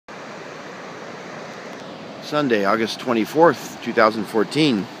Sunday, August 24th,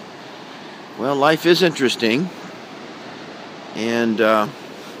 2014. Well, life is interesting, and that's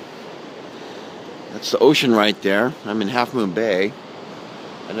the ocean right there. I'm in Half Moon Bay.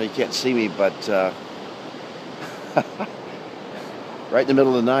 I know you can't see me, but right in the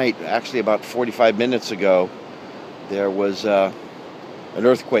middle of the night, actually about 45 minutes ago, there was an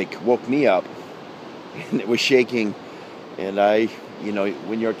earthquake. Woke me up, and it was shaking, and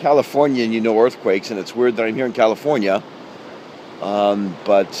when you're a Californian, you know earthquakes, and it's weird that I'm here in California. My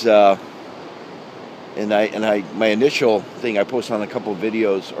initial thing, I posted on a couple of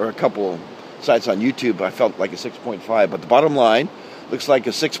videos or a couple sites on YouTube. I felt like a 6.5, but the bottom line looks like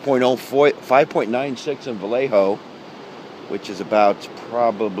a 6.0, 5.96 in Vallejo, which is about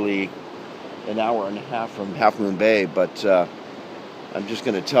probably an hour and a half from Half Moon Bay. But I'm just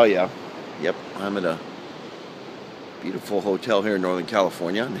going to tell you, yep, I'm at a beautiful hotel here in Northern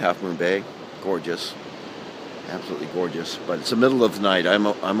California in Half Moon Bay. Gorgeous, absolutely gorgeous. But it's the middle of the night. I'm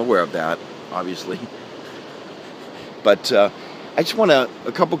aware of that, obviously. But I just want a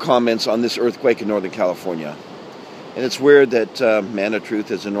couple comments on this earthquake in Northern California. And it's weird that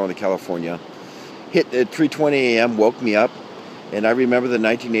Manoftruth is in Northern California. Hit at 3:20 a.m., woke me up. And I remember the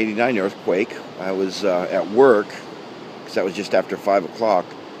 1989 earthquake. I was at work, because that was just after 5 o'clock.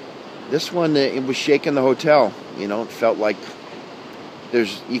 This one, it was shaking the hotel. You know, it felt like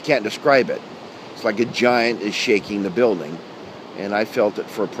you can't describe it. It's like a giant is shaking the building. And I felt it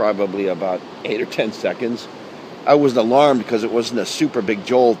for probably about 8 or 10 seconds. I wasn't alarmed because it wasn't a super big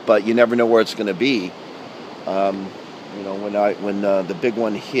jolt, but you never know where it's going to be. When the big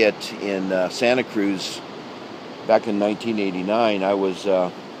one hit in Santa Cruz back in 1989, I was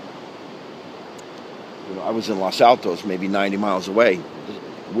in Los Altos, maybe 90 miles away.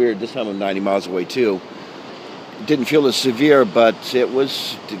 Weird, this time I'm 90 miles away too. It didn't feel as severe, but it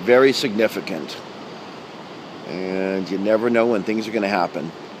was very significant. And you never know when things are going to happen.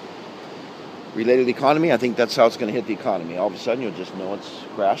 Related to the economy, I think that's how it's going to hit the economy. All of a sudden, you'll just know it's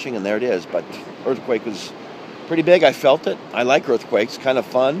crashing, and there it is. But earthquake was pretty big. I felt it. I like earthquakes. Kind of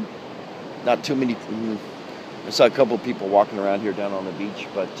fun. Not too many. I saw a couple of people walking around here down on the beach,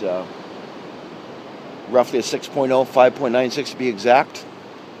 but roughly a 6.0, 5.96 to be exact.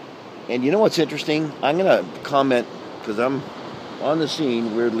 And you know what's interesting? I'm going to comment, because I'm on the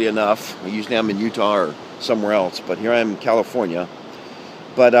scene, weirdly enough. Usually I'm in Utah or somewhere else, but here I am in California.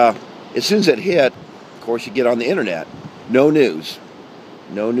 But as soon as it hit, of course, you get on the internet. No news.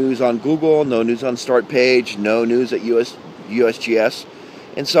 No news on Google, no news on Start Page, no news at USGS.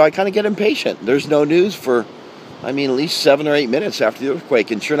 And so I kind of get impatient. There's no news for, at least 7 or 8 minutes after the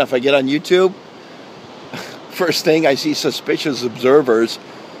earthquake. And sure enough, I get on YouTube. First thing, I see Suspicious Observers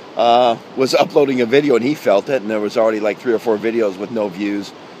was uploading a video, and he felt it. And there was already like 3 or 4 videos with no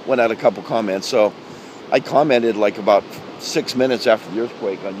views. Went out a couple comments. So I commented like about 6 minutes after the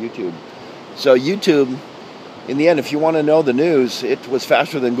earthquake on YouTube. So YouTube, in the end, if you want to know the news, it was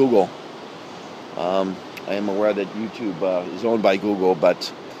faster than Google. I am aware that YouTube is owned by Google,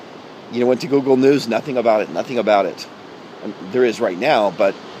 but went to Google News, nothing about it. There is right now,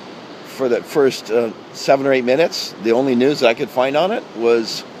 but for the first 7 or 8 minutes, the only news that I could find on it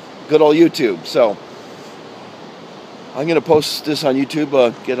was good old YouTube. So I'm going to post this on YouTube,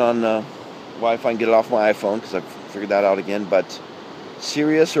 get on Wi-Fi and get it off my iPhone, because I've figured that out again. But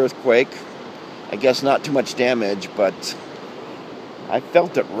serious earthquake. I guess not too much damage, but I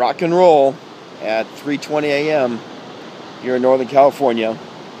felt it rock and roll at 3:20 a.m. here in Northern California,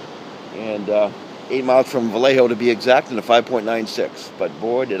 and 8 miles from Vallejo to be exact, and a 5.96. But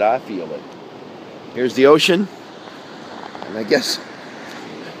boy, did I feel it. Here's the ocean, and I guess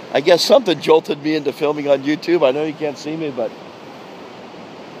something jolted me into filming on YouTube. I know you can't see me, but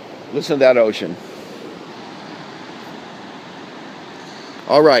listen to that ocean.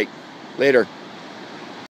 All right, later.